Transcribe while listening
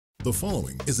The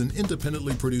following is an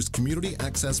independently produced community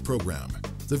access program.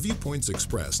 The viewpoints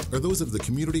expressed are those of the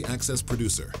community access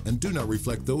producer and do not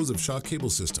reflect those of Shaw Cable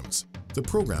Systems. The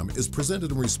program is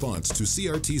presented in response to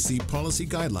CRTC policy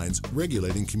guidelines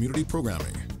regulating community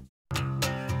programming.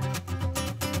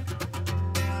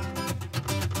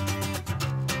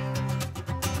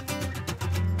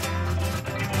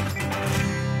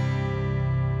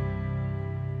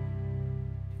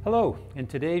 Hello, in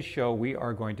today's show we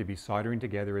are going to be soldering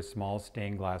together a small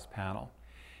stained glass panel.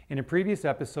 In a previous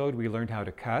episode we learned how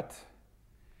to cut,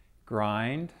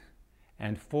 grind,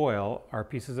 and foil our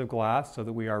pieces of glass so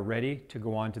that we are ready to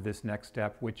go on to this next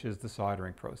step, which is the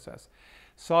soldering process.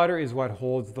 Solder is what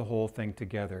holds the whole thing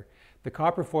together. The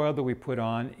copper foil that we put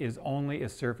on is only a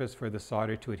surface for the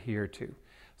solder to adhere to.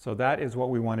 So that is what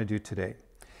we want to do today.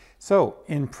 So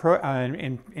in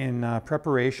preparation,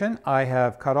 I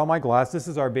have cut all my glass. This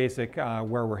is our basic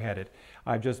where we're headed.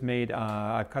 I've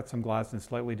cut some glass in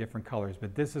slightly different colors,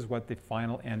 but this is what the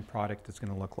final end product is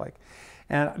going to look like.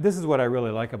 And this is what I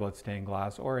really like about stained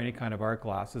glass or any kind of art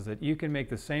glass, is that you can make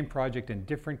the same project in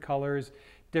different colors,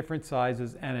 different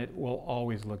sizes, and it will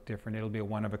always look different. It'll be a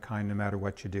one of a kind no matter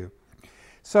what you do.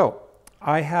 So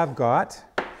I have got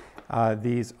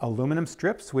these aluminum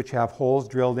strips which have holes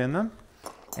drilled in them.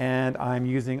 And I'm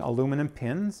using aluminum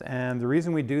pins, and the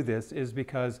reason we do this is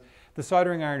because the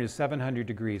soldering iron is 700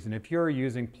 degrees, and if you're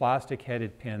using plastic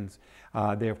headed pins,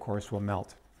 they of course will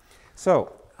melt.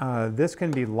 So this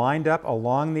can be lined up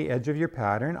along the edge of your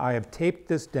pattern. I have taped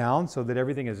this down so that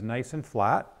everything is nice and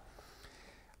flat.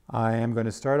 I am going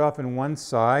to start off on one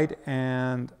side,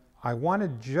 and I want to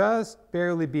just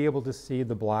barely be able to see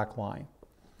the black line.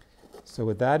 So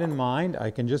with that in mind,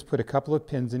 I can just put a couple of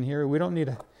pins in here. We don't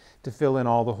need to fill in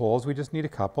all the holes, we just need a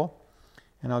couple.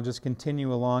 And I'll just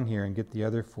continue along here and get the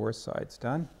other four sides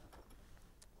done.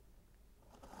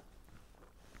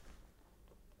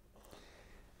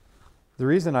 The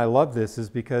reason I love this is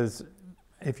because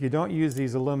if you don't use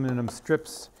these aluminum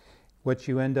strips, what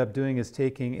you end up doing is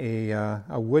taking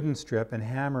a wooden strip and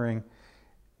hammering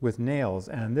with nails,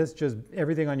 and this just,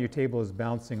 everything on your table is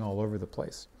bouncing all over the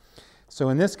place. So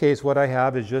in this case, what I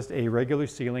have is just a regular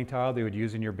ceiling tile that you would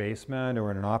use in your basement or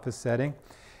in an office setting.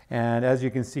 And as you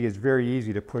can see, it's very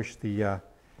easy to push the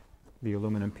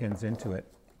aluminum pins into it.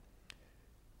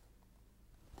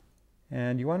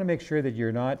 And you want to make sure that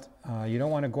you're not, you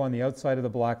don't want to go on the outside of the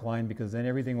black line, because then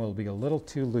everything will be a little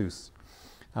too loose.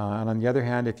 And on the other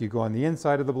hand, if you go on the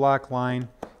inside of the black line,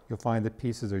 you'll find the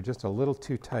pieces are just a little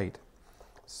too tight.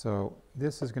 So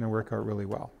this is going to work out really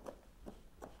well.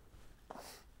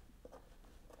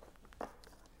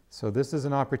 So this is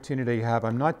an opportunity you have.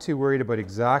 I'm not too worried about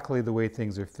exactly the way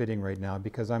things are fitting right now,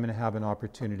 because I'm going to have an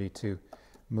opportunity to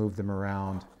move them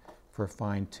around for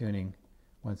fine tuning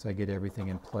once I get everything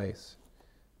in place.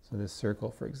 So this circle,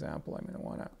 for example, I'm going to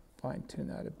want to fine tune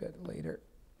that a bit later.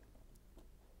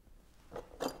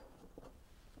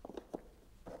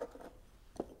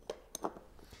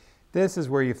 This is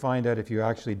where you find out if you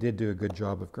actually did do a good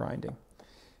job of grinding.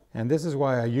 And this is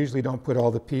why I usually don't put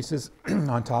all the pieces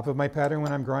on top of my pattern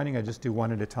when I'm grinding. I just do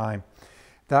one at a time.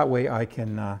 That way I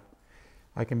can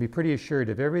be pretty assured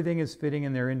if everything is fitting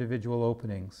in their individual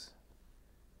openings,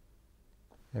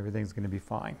 everything's going to be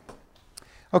fine.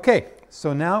 Okay,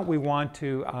 so now we want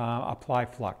to apply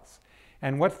flux.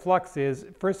 And what flux is,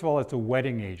 first of all, it's a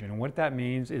wetting agent. And what that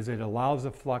means is it allows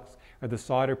the flux, or the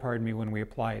solder, pardon me, when we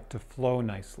apply it, to flow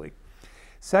nicely.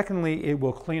 Secondly, it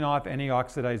will clean off any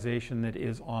oxidization that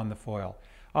is on the foil.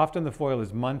 Often the foil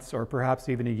is months or perhaps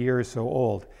even a year or so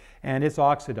old, and it's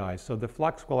oxidized. So the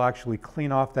flux will actually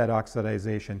clean off that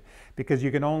oxidization, because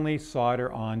you can only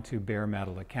solder onto bare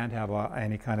metal. It can't have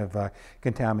any kind of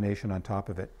contamination on top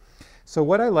of it. So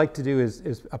what I like to do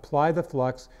is apply the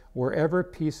flux wherever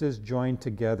pieces join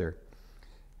together.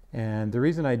 And the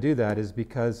reason I do that is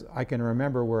because I can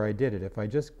remember where I did it. If I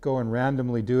just go and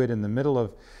randomly do it in the middle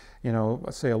of, you know,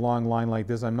 say a long line like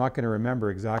this, I'm not going to remember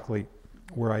exactly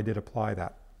where I did apply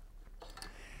that.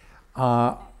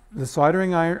 The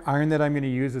soldering iron that I'm going to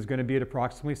use is going to be at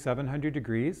approximately 700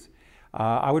 degrees.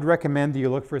 I would recommend that you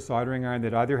look for a soldering iron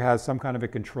that either has some kind of a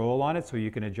control on it so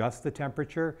you can adjust the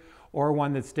temperature, or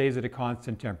one that stays at a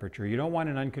constant temperature. You don't want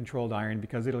an uncontrolled iron,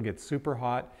 because it'll get super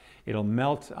hot. It'll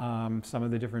melt some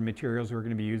of the different materials we're going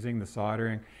to be using, the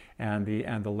soldering and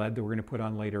the lead that we're going to put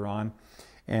on later on.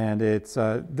 And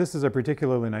this is a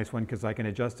particularly nice one because I can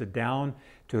adjust it down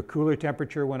to a cooler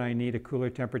temperature when I need a cooler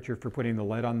temperature for putting the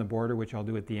lead on the border, which I'll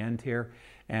do at the end here.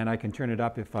 And I can turn it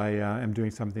up if I am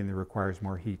doing something that requires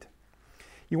more heat.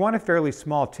 You want a fairly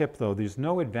small tip though. There's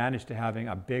no advantage to having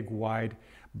a big, wide,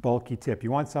 bulky tip.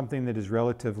 You want something that is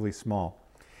relatively small.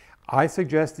 I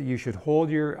suggest that you should hold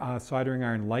your soldering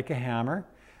iron like a hammer,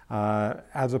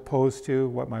 as opposed to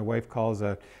what my wife calls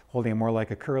holding it more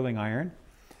like a curling iron.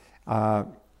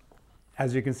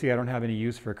 As you can see, I don't have any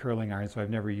use for a curling iron, so I've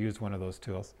never used one of those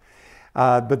tools.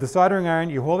 But the soldering iron,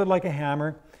 you hold it like a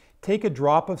hammer, take a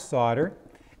drop of solder,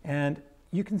 and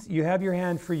you have your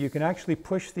hand free. You can actually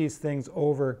push these things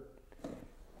over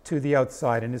to the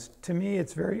outside. And to me,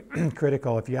 it's very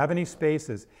critical. If you have any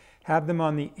spaces, have them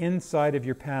on the inside of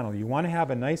your panel. You want to have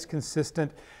a nice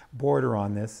consistent border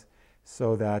on this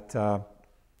so that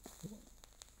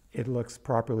it looks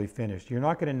properly finished. You're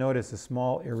not going to notice a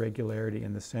small irregularity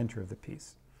in the center of the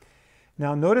piece.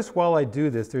 Now notice while I do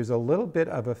this, there's a little bit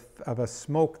of a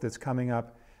smoke that's coming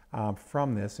up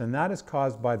from this, and that is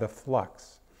caused by the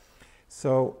flux.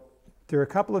 So there are a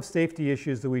couple of safety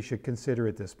issues that we should consider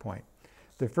at this point.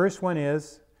 The first one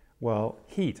is, well,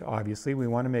 heat. Obviously, we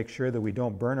want to make sure that we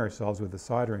don't burn ourselves with the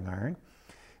soldering iron.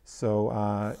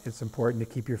 So it's important to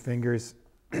keep your fingers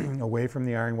away from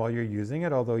the iron while you're using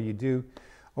it, although you do,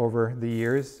 over the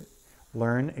years,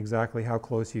 learn exactly how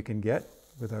close you can get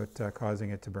without causing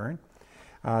it to burn.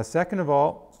 Second of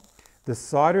all, the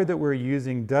solder that we're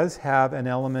using does have an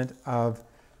element of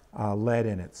lead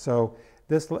in it. So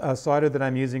this solder that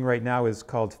I'm using right now is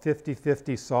called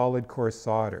 50/50 solid core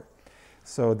solder.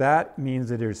 So that means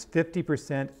that there's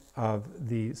 50% of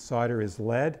the solder is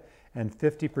lead and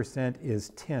 50% is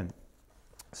tin.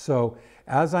 So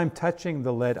as I'm touching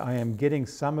the lead, I am getting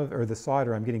the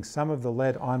solder, I'm getting some of the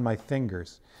lead on my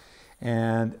fingers.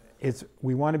 And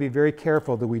we want to be very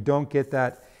careful that we don't get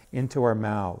that into our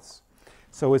mouths.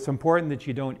 So it's important that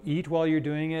you don't eat while you're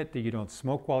doing it, that you don't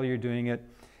smoke while you're doing it,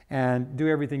 and do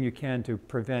everything you can to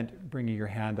prevent bringing your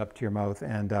hand up to your mouth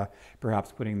and perhaps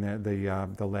putting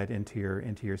the lead into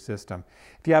your system.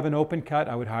 If you have an open cut,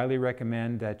 I would highly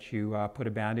recommend that you put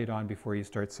a Band-Aid on before you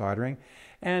start soldering.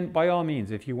 And by all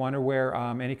means, if you want to wear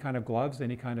any kind of gloves,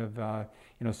 any kind of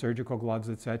surgical gloves,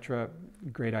 etc.,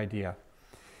 great idea.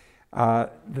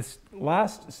 This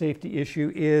last safety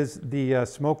issue is the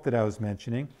smoke that I was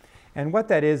mentioning. And what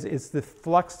that is, it's the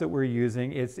flux that we're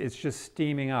using. It's just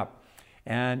steaming up.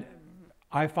 And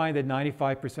I find that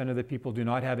 95% of the people do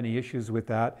not have any issues with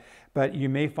that, but you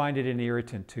may find it an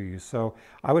irritant to you. So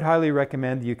I would highly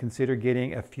recommend that you consider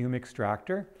getting a fume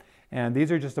extractor. And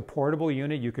these are just a portable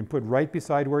unit you can put right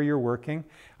beside where you're working.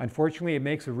 Unfortunately, it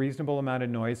makes a reasonable amount of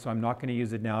noise, so I'm not going to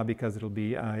use it now because it'll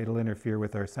interfere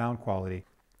with our sound quality.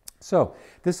 So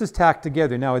this is tacked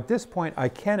together. Now at this point, I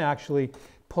can actually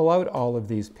pull out all of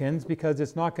these pins because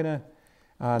it's not going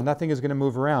to, nothing is going to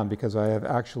move around because I have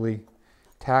actually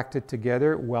tacked it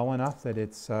together well enough that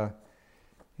it's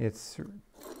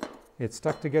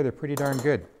stuck together pretty darn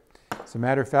good. As a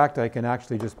matter of fact, I can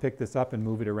actually just pick this up and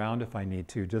move it around if I need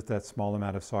to. Just that small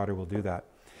amount of solder will do that.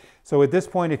 So at this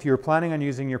point, if you're planning on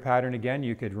using your pattern again,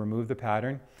 you could remove the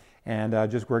pattern and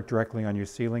just work directly on your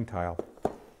ceiling tile.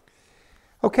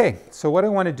 Okay, so what I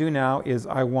want to do now is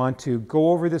I want to go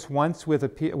over this once with the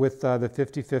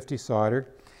 50/50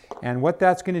 solder. And what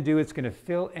that's going to do, it's going to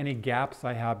fill any gaps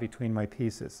I have between my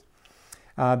pieces.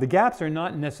 The gaps are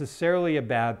not necessarily a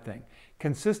bad thing.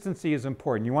 Consistency is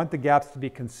important. You want the gaps to be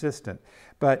consistent.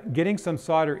 But getting some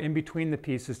solder in between the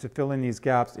pieces to fill in these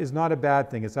gaps is not a bad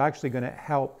thing. It's actually going to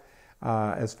help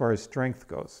as far as strength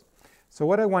goes. So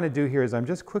what I want to do here is I'm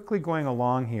just quickly going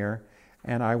along here,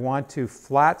 and I want to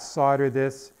flat solder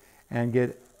this and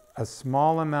get a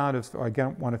small amount of,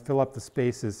 again, I want to fill up the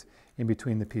spaces in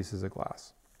between the pieces of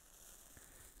glass.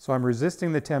 So I'm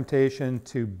resisting the temptation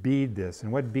to bead this.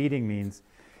 And what beading means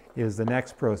is the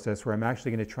next process where I'm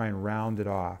actually going to try and round it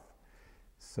off.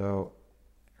 So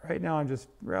right now I'm just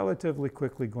relatively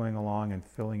quickly going along and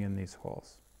filling in these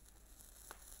holes.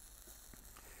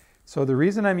 So the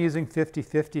reason I'm using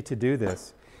 50/50 to do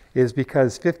this is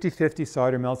because 50/50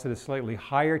 solder melts at a slightly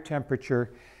higher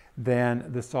temperature than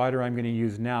the solder I'm going to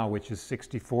use now, which is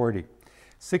 60/40.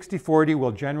 60/40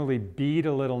 will generally bead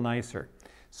a little nicer.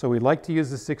 So we like to use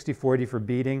the 60/40 for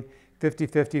beading,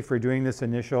 50/50 for doing this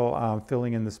initial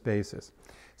filling in the spaces.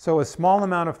 So a small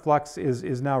amount of flux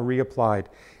is now reapplied.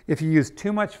 If you use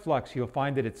too much flux, you'll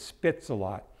find that it spits a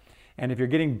lot. And if you're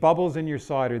getting bubbles in your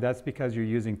solder, that's because you're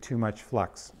using too much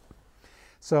flux.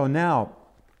 So now,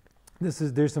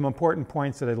 there's some important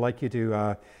points that I'd like you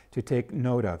to take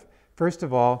note of. First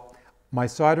of all, my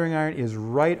soldering iron is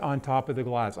right on top of the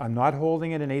glass. I'm not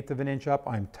holding it 1/8 of an inch up,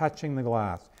 I'm touching the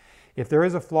glass. If there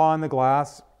is a flaw in the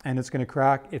glass and it's going to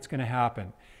crack, it's going to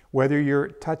happen. Whether you're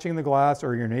touching the glass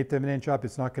or you're 1/8 of an inch up,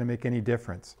 it's not going to make any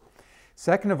difference.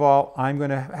 Second of all, I'm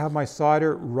going to have my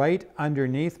solder right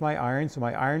underneath my iron. So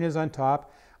my iron is on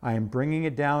top. I am bringing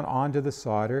it down onto the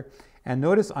solder. And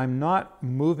notice I'm not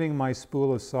moving my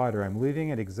spool of solder. I'm leaving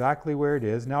it exactly where it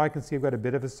is. Now I can see I've got a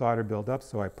bit of a solder buildup,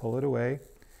 so I pull it away.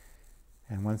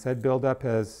 And once that buildup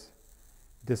has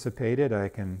dissipated, I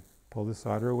can pull the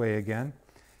solder away again.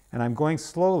 And I'm going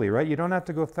slowly, right? You don't have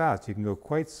to go fast. You can go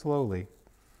quite slowly.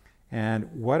 And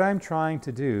what I'm trying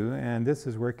to do, and this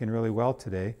is working really well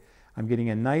today, I'm getting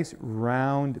a nice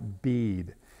round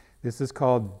bead. This is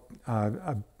called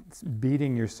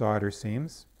beading your solder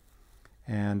seams.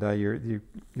 And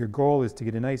your goal is to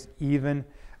get a nice even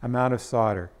amount of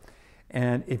solder.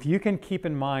 And if you can keep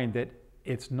in mind that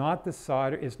it's not the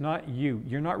solder, it's not you.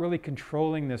 You're not really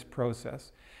controlling this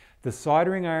process. The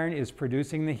soldering iron is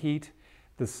producing the heat.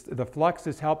 The flux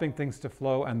is helping things to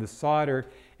flow, and the solder,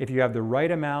 if you have the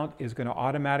right amount, is going to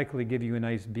automatically give you a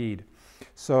nice bead.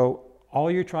 So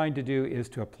all you're trying to do is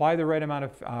to apply the right amount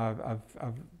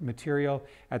of material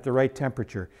at the right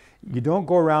temperature. You don't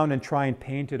go around and try and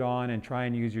paint it on and try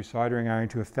and use your soldering iron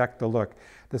to affect the look.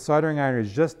 The soldering iron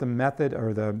is just the method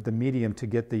or the medium to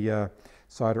get the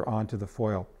solder onto the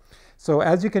foil. So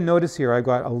as you can notice here, I've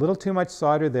got a little too much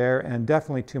solder there and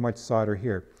definitely too much solder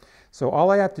here. So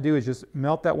all I have to do is just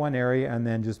melt that one area and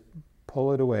then just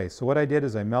pull it away. So what I did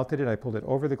is I melted it, I pulled it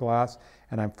over the glass,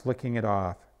 and I'm flicking it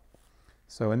off.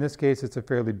 So in this case, it's a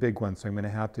fairly big one, so I'm going to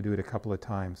have to do it a couple of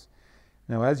times.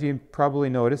 Now, as you probably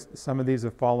noticed, some of these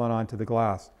have fallen onto the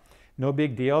glass. No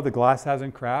big deal, the glass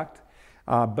hasn't cracked,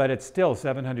 but it's still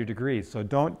 700 degrees, so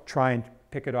don't try and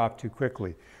pick it off too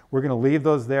quickly. We're going to leave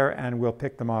those there and we'll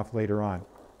pick them off later on.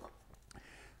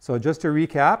 So just to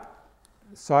recap,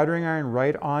 soldering iron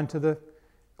right onto the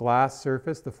glass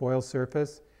surface, the foil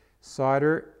surface.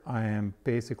 Solder, I am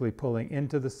basically pulling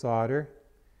into the solder.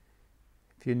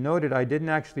 If you noted, I didn't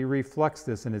actually reflux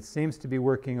this, and it seems to be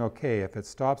working okay. If it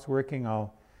stops working,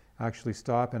 I'll actually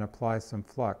stop and apply some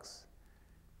flux.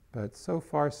 But so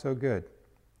far, so good.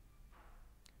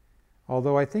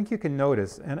 Although I think you can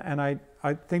notice, and I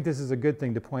think this is a good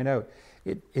thing to point out,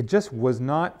 it just was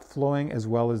not flowing as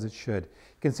well as it should.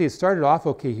 You can see it started off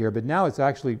okay here, but now it's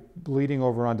actually bleeding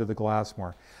over onto the glass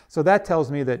more. So that tells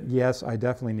me that, yes, I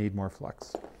definitely need more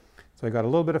flux. So I got a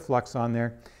little bit of flux on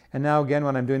there. And now again,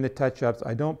 when I'm doing the touch-ups,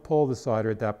 I don't pull the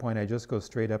solder at that point. I just go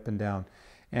straight up and down.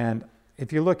 And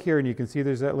if you look here and you can see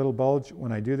there's that little bulge,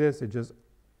 when I do this, it just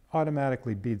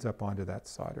automatically beads up onto that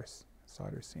solder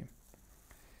seam.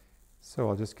 So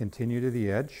I'll just continue to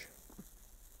the edge.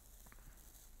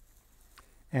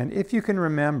 And if you can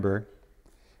remember,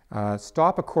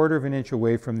 stop 1/4 inch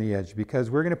away from the edge, because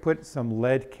we're going to put some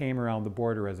lead came around the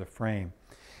border as a frame.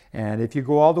 And if you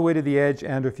go all the way to the edge,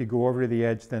 and if you go over to the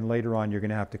edge, then later on you're going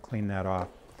to have to clean that off.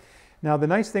 Now the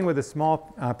nice thing with a small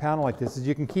panel like this is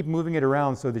you can keep moving it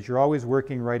around so that you're always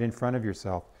working right in front of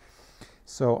yourself.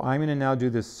 So I'm going to now do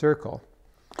this circle.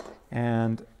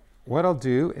 And what I'll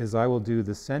do is I will do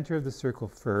the center of the circle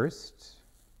first.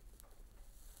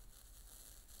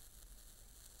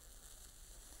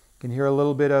 You can hear a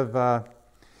little bit of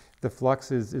the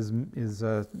flux is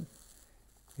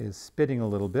spitting a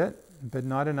little bit, but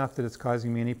not enough that it's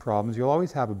causing me any problems. You'll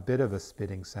always have a bit of a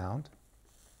spitting sound.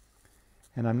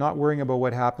 And I'm not worrying about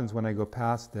what happens when I go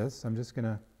past this. I'm just going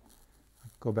to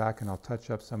go back and I'll touch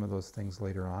up some of those things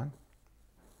later on.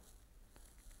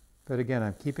 But again,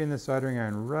 I'm keeping the soldering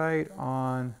iron right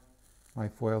on my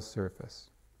foil surface.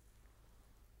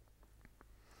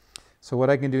 So what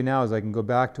I can do now is I can go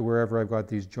back to wherever I've got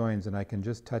these joins and I can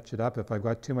just touch it up. If I've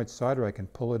got too much solder, I can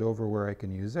pull it over where I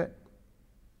can use it.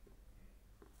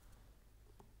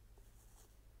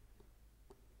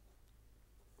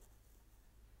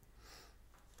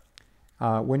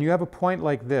 When you have a point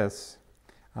like this,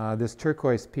 this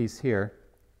turquoise piece here,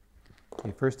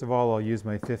 okay, first of all, I'll use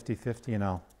my 50-50 and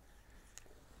I'll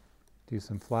do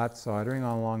some flat soldering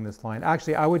along this line.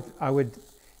 Actually, I would,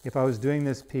 if I was doing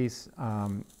this piece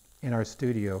in our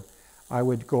studio, I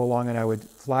would go along and I would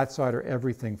flat solder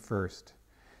everything first.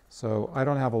 So I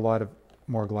don't have a lot of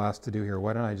more glass to do here.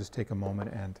 Why don't I just take a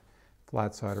moment and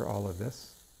flat solder all of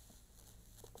this?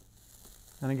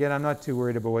 And again, I'm not too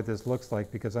worried about what this looks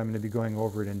like because I'm going to be going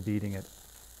over it and beating it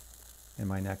in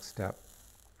my next step.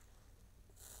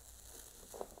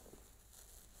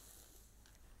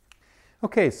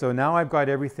 Okay, so now I've got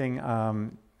everything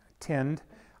tinned.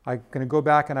 I'm going to go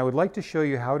back and I would like to show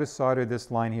you how to solder this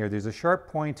line here. There's a sharp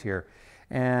point here,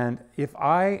 and if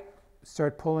I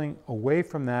start pulling away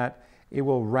from that, it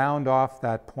will round off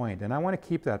that point. And I want to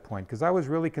keep that point because I was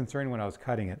really concerned when I was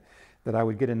cutting it that I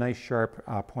would get a nice sharp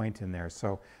point in there.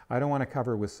 So I don't want to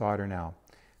cover it with solder now.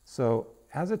 So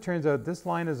as it turns out, this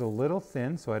line is a little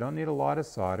thin, so I don't need a lot of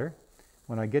solder.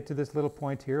 When I get to this little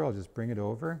point here, I'll just bring it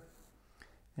over.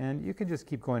 And you can just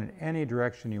keep going in any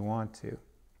direction you want to.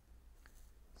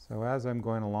 So as I'm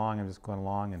going along, I'm just going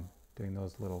along and doing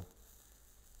those little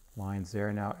lines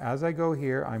there. Now, as I go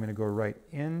here, I'm going to go right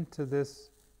into this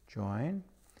join.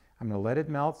 I'm going to let it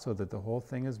melt so that the whole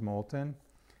thing is molten.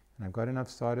 And I've got enough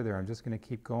solder there. I'm just going to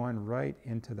keep going right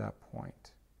into that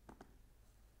point.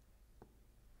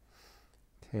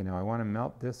 Okay, now I want to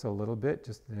melt this a little bit,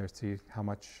 just to see how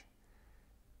much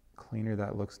cleaner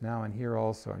that looks now. And here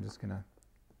also, I'm just going to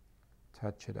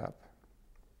touch it up.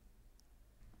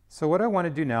 So what I want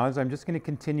to do now is I'm just going to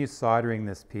continue soldering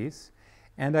this piece.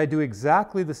 And I do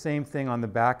exactly the same thing on the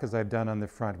back as I've done on the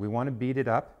front. We want to beat it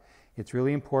up. It's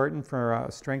really important from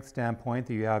a strength standpoint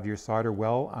that you have your solder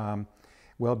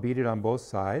well beaded on both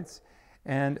sides.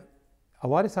 And a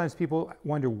lot of times people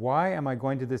wonder, why am I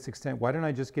going to this extent? Why don't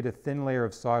I just get a thin layer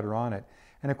of solder on it?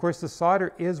 And of course the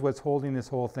solder is what's holding this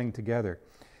whole thing together.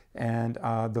 And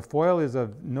the foil is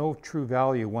of no true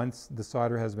value once the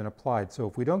solder has been applied. So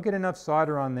if we don't get enough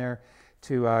solder on there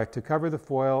to cover the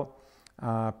foil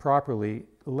properly,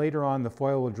 later on the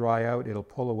foil will dry out, it'll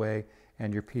pull away,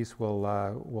 and your piece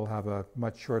will have a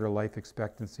much shorter life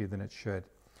expectancy than it should.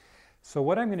 So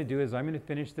what I'm going to do is I'm going to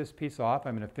finish this piece off.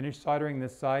 I'm going to finish soldering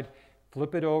this side,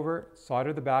 flip it over,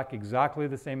 solder the back exactly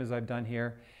the same as I've done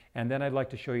here, and then I'd like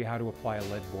to show you how to apply a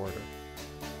lead border.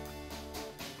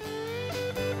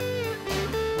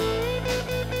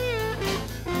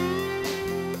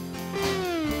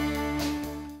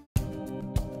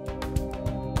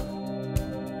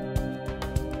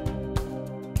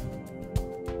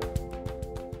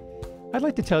 I'd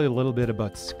like to tell you a little bit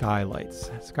about skylights.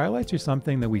 Skylights are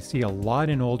something that we see a lot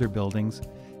in older buildings,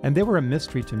 and they were a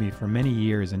mystery to me for many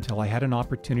years until I had an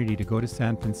opportunity to go to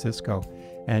San Francisco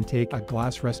and take a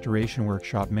glass restoration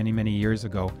workshop many years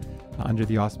ago under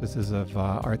the auspices of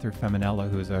Arthur Feminella,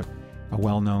 who is a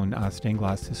well-known stained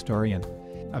glass historian.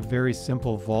 A very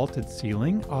simple vaulted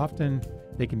ceiling. Often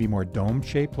they can be more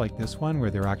dome-shaped like this one, where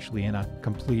they're actually in a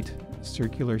complete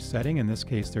circular setting. In this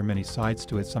case, there are many sides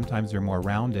to it. Sometimes they're more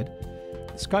rounded.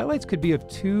 Skylights could be of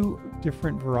two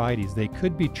different varieties. They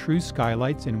could be true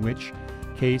skylights, in which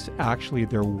case actually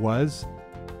there was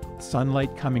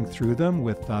sunlight coming through them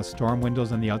with storm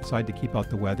windows on the outside to keep out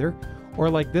the weather, or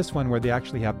like this one where they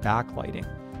actually have backlighting.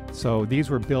 So these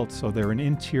were built so they're an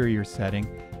interior setting,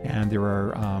 and there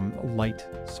are light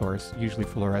source, usually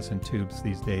fluorescent tubes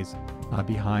these days,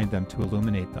 behind them to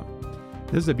illuminate them.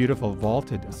 This is a beautiful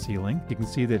vaulted ceiling. You can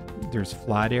see that there's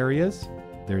flat areas.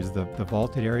 There's the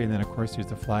vaulted area, and then of course there's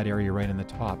the flat area right in the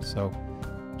top. So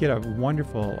get a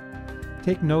wonderful,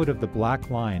 take note of the black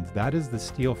lines. That is the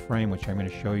steel frame, which I'm going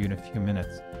to show you in a few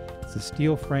minutes. It's the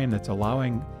steel frame that's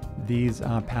allowing these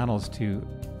panels to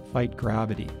fight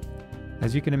gravity.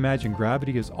 As you can imagine,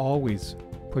 gravity is always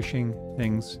pushing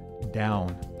things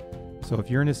down. So if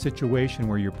you're in a situation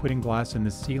where you're putting glass in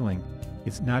the ceiling,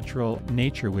 its natural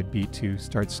nature would be to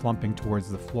start slumping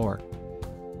towards the floor.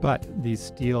 But these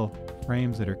steel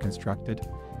frames that are constructed,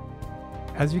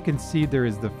 as you can see, there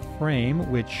is the frame,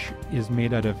 which is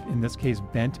made out of, in this case,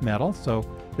 bent metal. So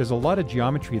there's a lot of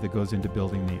geometry that goes into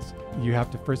building these. You have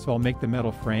to first of all make the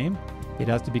metal frame. It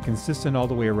has to be consistent all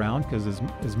the way around, because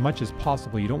as much as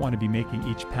possible, you don't want to be making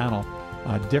each panel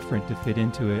different to fit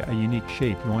into a unique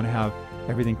shape. You want to have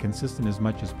everything consistent as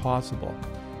much as possible.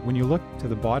 When you look to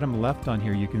the bottom left on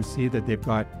here, you can see that they've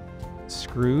got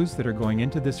screws that are going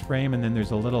into this frame, and then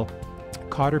there's a little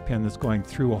cotter pin that's going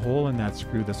through a hole in that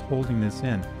screw that's holding this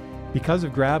in. Because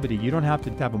of gravity, you don't have to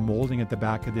have a molding at the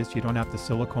back of this. You don't have to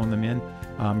silicone them in.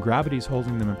 Gravity's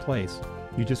holding them in place.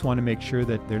 You just want to make sure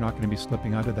that they're not going to be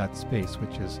slipping out of that space,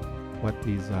 which is what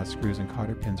these screws and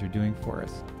cotter pins are doing for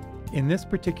us. In this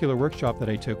particular workshop that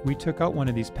I took, we took out one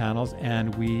of these panels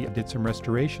and we did some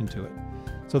restoration to it.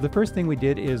 So the first thing we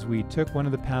did is we took one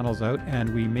of the panels out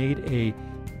and we made a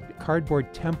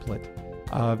cardboard template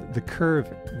of the curve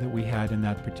that we had in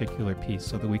that particular piece,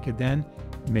 so that we could then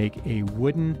make a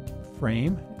wooden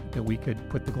frame that we could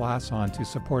put the glass on to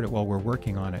support it while we're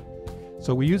working on it.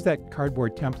 So we used that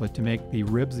cardboard template to make the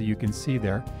ribs that you can see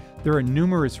there. There are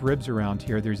numerous ribs around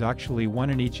here. There's actually one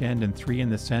in each end and 3 in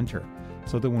the center,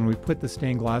 so that when we put the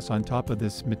stained glass on top of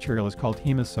this material, it's called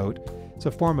Hemosote. It's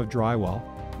a form of drywall.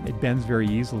 It bends very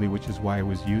easily, which is why it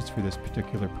was used for this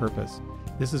particular purpose.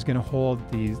 This is going to hold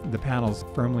the panels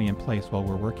firmly in place while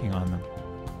we're working on them.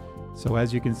 So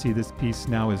as you can see, this piece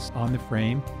now is on the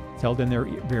frame. It's held in there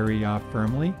very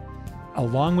firmly.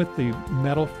 Along with the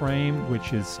metal frame,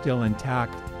 which is still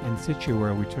intact in situ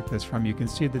where we took this from, you can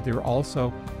see that there are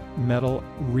also metal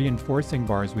reinforcing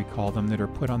bars, we call them, that are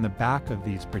put on the back of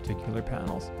these particular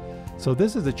panels. So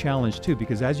this is a challenge too,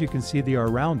 because as you can see, they are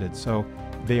rounded. So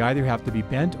they either have to be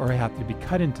bent or have to be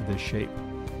cut into this shape.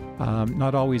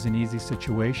 Not always an easy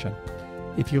situation.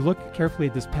 If you look carefully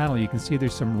at this panel, you can see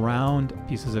there's some round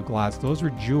pieces of glass. Those are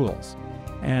jewels.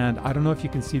 And I don't know if you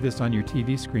can see this on your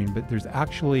TV screen, but there's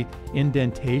actually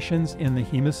indentations in the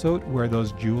Hemosote where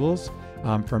those jewels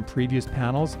from previous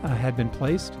panels had been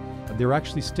placed. They're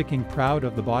actually sticking proud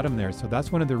of the bottom there. So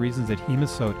that's one of the reasons that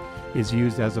Hemosote is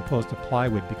used as opposed to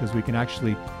plywood, because we can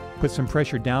actually put some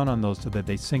pressure down on those so that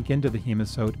they sink into the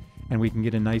Hemosote and we can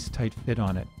get a nice tight fit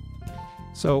on it.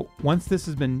 So once this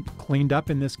has been cleaned up,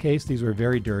 in this case, these were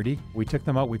very dirty. We took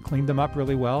them out, we cleaned them up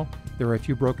really well. There were a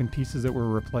few broken pieces that were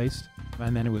replaced,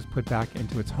 and then it was put back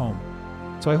into its home.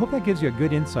 So I hope that gives you a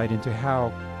good insight into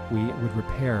how we would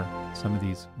repair some of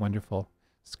these wonderful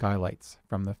skylights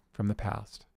from the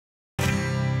past.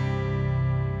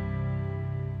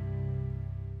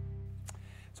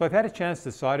 So I've had a chance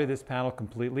to solder this panel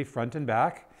completely front and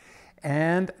back.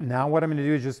 And now what I'm going to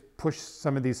do is just push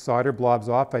some of these solder blobs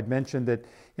off. I'd mentioned that,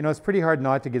 you know, it's pretty hard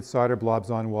not to get solder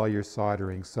blobs on while you're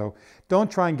soldering. So don't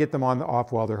try and get them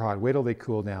off while they're hot. Wait till they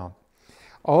cool down.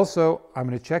 Also, I'm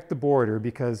going to check the border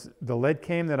because the lead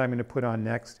came that I'm going to put on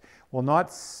next will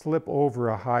not slip over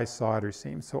a high solder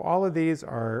seam. So all of these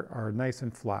are nice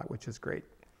and flat, which is great.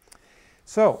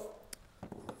 So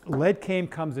lead came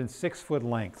comes in 6-foot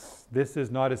lengths. This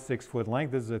is not a 6-foot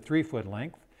length. This is a 3-foot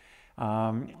length.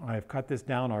 I've cut this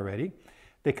down already.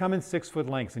 They come in 6-foot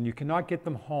lengths, and you cannot get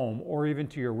them home or even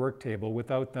to your work table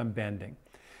without them bending.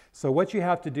 So what you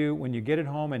have to do when you get it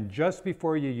home and just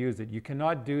before you use it, you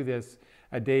cannot do this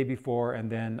a day before and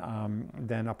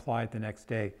then apply it the next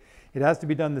day. It has to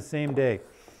be done the same day.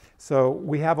 So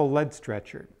we have a lead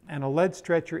stretcher, and a lead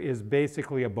stretcher is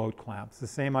basically a boat clamp. It's the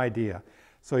same idea.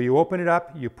 So you open it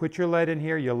up, you put your lead in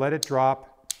here, you let it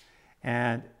drop,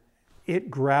 and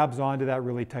it grabs onto that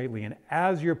really tightly. And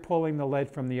as you're pulling the lead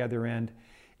from the other end,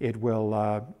 it will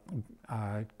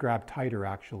grab tighter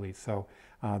actually. So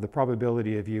the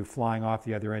probability of you flying off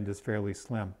the other end is fairly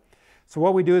slim. So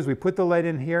what we do is we put the lead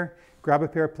in here, grab a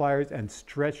pair of pliers, and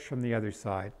stretch from the other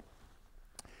side.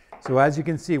 So as you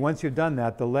can see, once you've done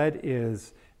that, the lead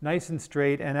is nice and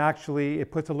straight, and actually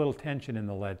it puts a little tension in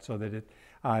the lead so that it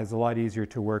is a lot easier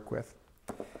to work with.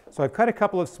 So I've cut a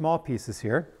couple of small pieces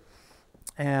here.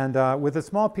 And with a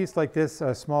small piece like this,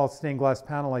 a small stained glass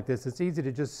panel like this, it's easy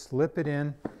to just slip it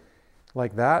in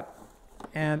like that.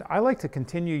 And I like to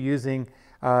continue using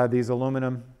these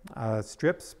aluminum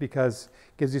strips because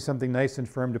it gives you something nice and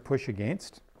firm to push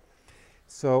against.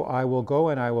 So I will go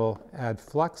and I will add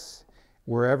flux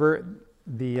wherever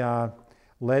the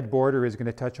lead border is going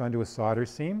to touch onto a solder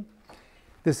seam.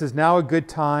 This is now a good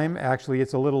time. Actually,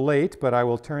 it's a little late, but I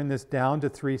will turn this down to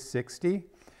 360.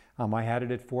 I had it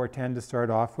at 410 to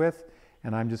start off with,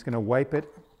 and I'm just going to wipe it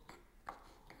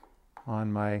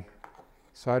on my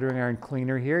soldering iron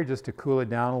cleaner here just to cool it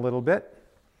down a little bit.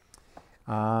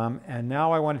 And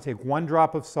now I want to take 1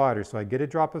 drop of solder. So I get a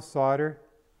drop of solder,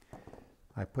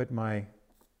 I put my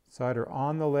solder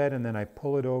on the lead, and then I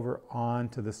pull it over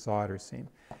onto the solder seam.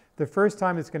 The first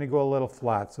time it's going to go a little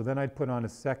flat, so then I'd put on a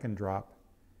 2nd drop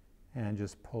and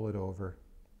just pull it over.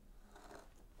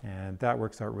 And that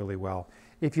works out really well.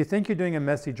 If you think you're doing a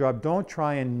messy job, don't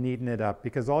try and neaten it up,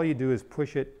 because all you do is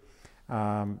push it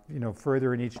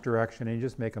further in each direction, and you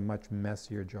just make a much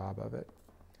messier job of it.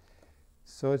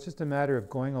 So it's just a matter of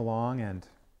going along and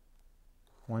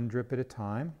 1 drip at a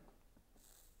time.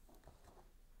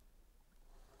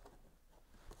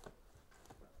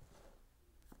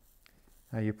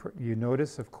 Now you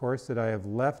notice, of course, that I have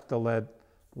left the lead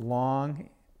long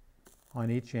on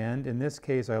each end. In this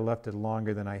case, I left it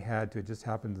longer than I had to. It just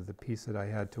happened that the piece that I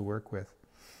had to work with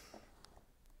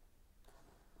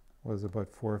was about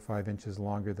 4 or 5 inches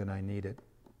longer than I needed.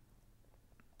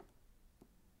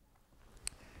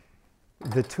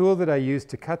 The tool that I use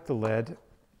to cut the lead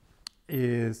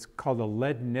is called a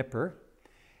lead nipper.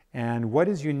 And what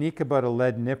is unique about a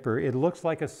lead nipper, it looks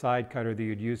like a side cutter that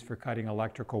you'd use for cutting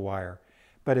electrical wire,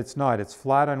 but it's not. It's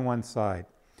flat on one side.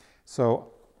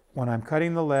 So when I'm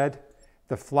cutting the lead,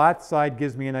 the flat side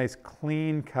gives me a nice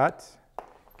clean cut.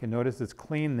 You can notice it's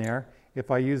clean there. If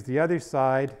I use the other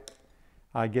side,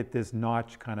 I get this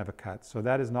notch kind of a cut. So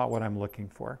that is not what I'm looking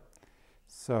for.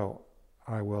 So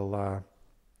I will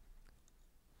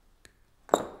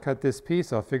cut this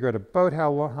piece. I'll figure out about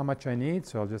how much I need.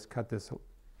 So I'll just cut this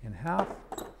in half.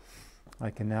 I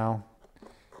can now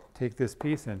take this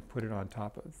piece and put it on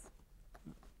top of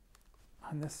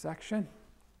this section.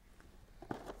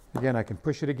 Again, I can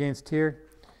push it against here,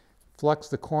 flux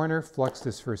the corner, flux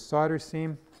this first solder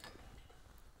seam,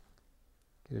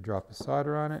 get a drop of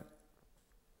solder on it.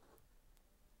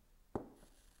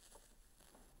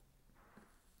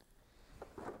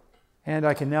 And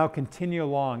I can now continue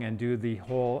along and do the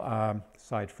whole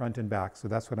side, front and back. So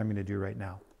that's what I'm going to do right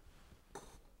now.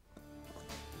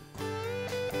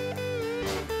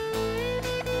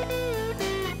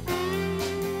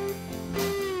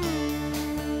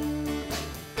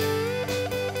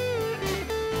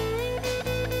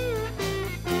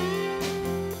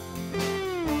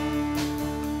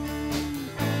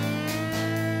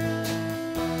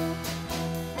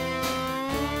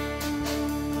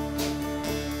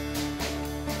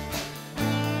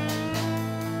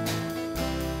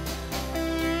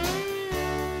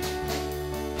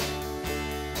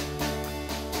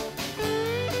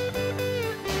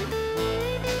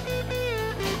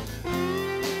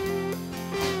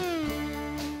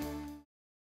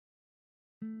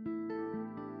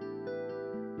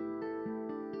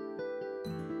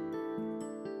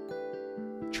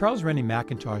 Charles Rennie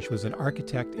Mackintosh was an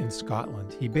architect in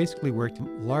Scotland. He basically worked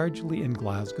largely in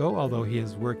Glasgow, although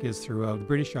his work is throughout the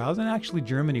British Isles, and actually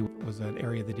Germany was an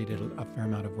area that he did a fair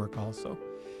amount of work also.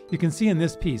 You can see in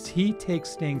this piece, he takes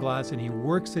stained glass and he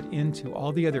works it into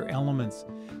all the other elements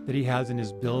that he has in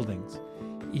his buildings.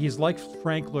 He's like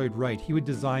Frank Lloyd Wright. He would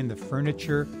design the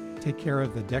furniture, take care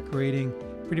of the decorating,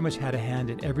 pretty much had a hand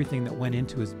in everything that went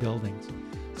into his buildings.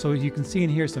 So you can see in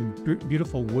here some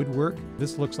beautiful woodwork.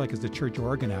 This looks like it's the church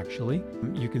organ, actually.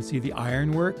 You can see the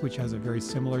ironwork, which has a very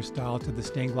similar style to the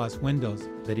stained glass windows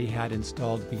that he had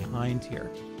installed behind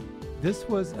here. This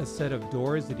was a set of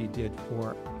doors that he did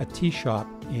for a tea shop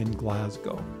in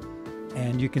Glasgow.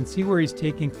 And you can see where he's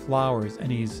taking flowers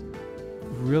and he's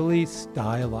really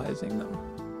stylizing them.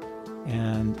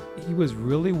 And he was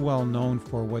really well known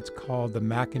for what's called the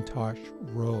Mackintosh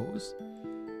rose.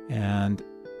 And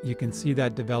you can see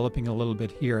that developing a little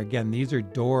bit here. Again, these are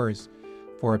doors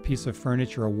for a piece of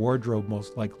furniture, a wardrobe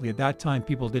most likely. At that time,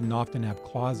 people didn't often have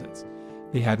closets.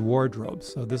 They had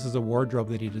wardrobes. So this is a wardrobe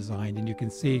that he designed. And you can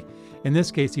see, in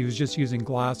this case, he was just using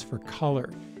glass for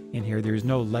color in here. There's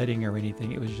no leading or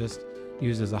anything. It was just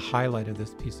used as a highlight of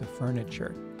this piece of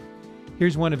furniture.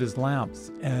 Here's one of his lamps,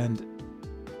 and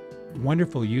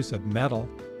wonderful use of metal,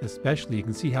 especially. You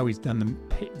can see how he's done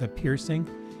the piercing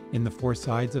in the four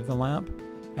sides of the lamp.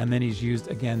 And then he's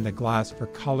used, again, the glass for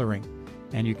coloring.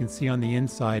 And you can see on the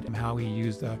inside how he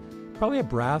used probably a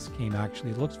brass cane,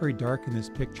 actually. It looks very dark in this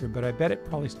picture, but I bet it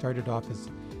probably started off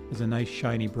as a nice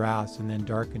shiny brass and then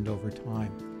darkened over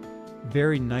time.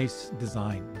 Very nice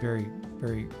design, very,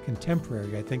 very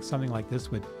contemporary. I think something like this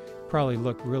would probably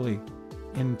look really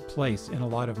in place in a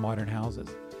lot of modern houses.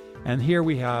 And here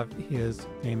we have his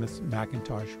famous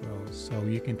Mackintosh rose. So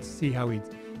you can see how he's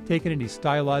taken it, he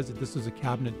stylized it. This was a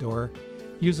cabinet door.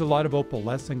 He used a lot of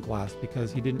opalescent glass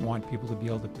because he didn't want people to be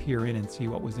able to peer in and see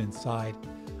what was inside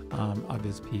of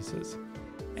his pieces.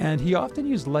 And he often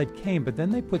used lead cane, but then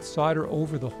they put solder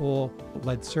over the whole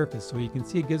lead surface. So you can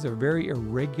see it gives a very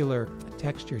irregular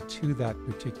texture to that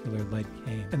particular lead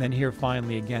cane. And then here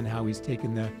finally, again, how he's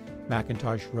taken the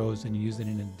Mackintosh rose and used it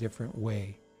in a different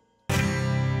way.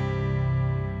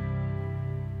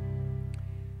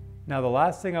 Now the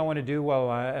last thing I want to do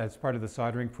as part of the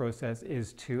soldering process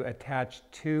is to attach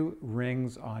two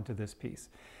rings onto this piece.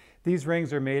 These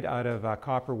rings are made out of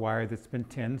copper wire that's been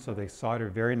tinned, so they solder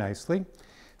very nicely.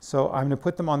 So I'm going to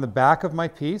put them on the back of my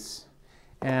piece,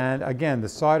 and again the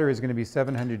solder is going to be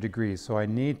 700 degrees, so I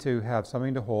need to have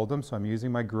something to hold them, so I'm using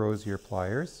my Grosier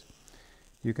pliers.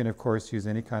 You can of course use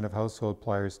any kind of household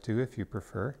pliers too if you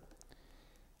prefer.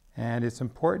 And it's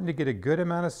important to get a good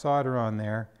amount of solder on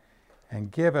there and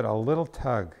give it a little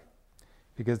tug,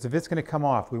 because if it's going to come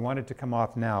off, we want it to come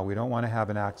off now. We don't want to have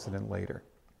an accident later.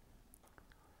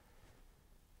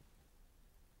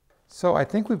 So I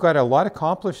think we've got a lot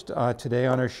accomplished today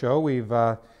on our show. We've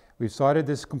soldered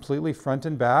this completely front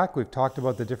and back. We've talked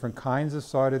about the different kinds of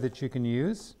solder that you can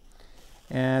use.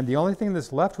 And the only thing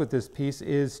that's left with this piece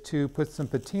is to put some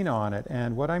patina on it.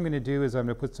 And what I'm going to do is I'm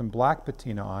going to put some black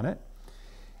patina on it.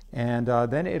 And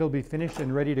then it'll be finished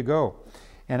and ready to go.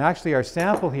 And actually our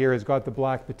sample here has got the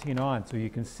black patina on, so you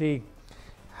can see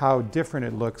how different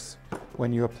it looks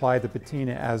when you apply the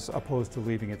patina as opposed to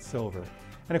leaving it silver.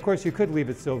 And of course you could leave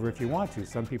it silver if you want to.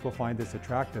 Some people find this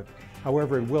attractive.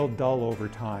 However, it will dull over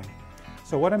time.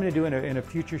 So what I'm going to do in a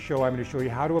future show, I'm going to show you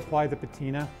how to apply the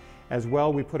patina. As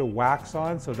well, we put a wax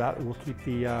on, so that will keep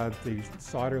the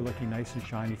solder looking nice and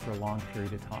shiny for a long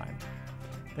period of time.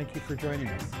 Thank you for joining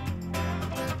us.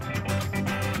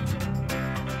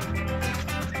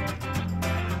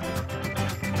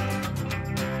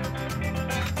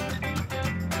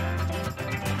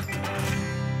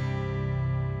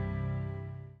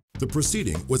 The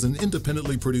proceeding was an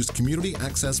independently produced community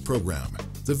access program.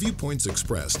 The viewpoints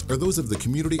expressed are those of the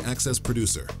community access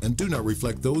producer and do not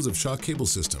reflect those of Shaw Cable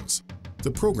Systems.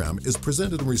 The program is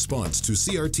presented in response to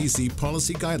CRTC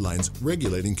policy guidelines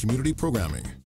regulating community programming.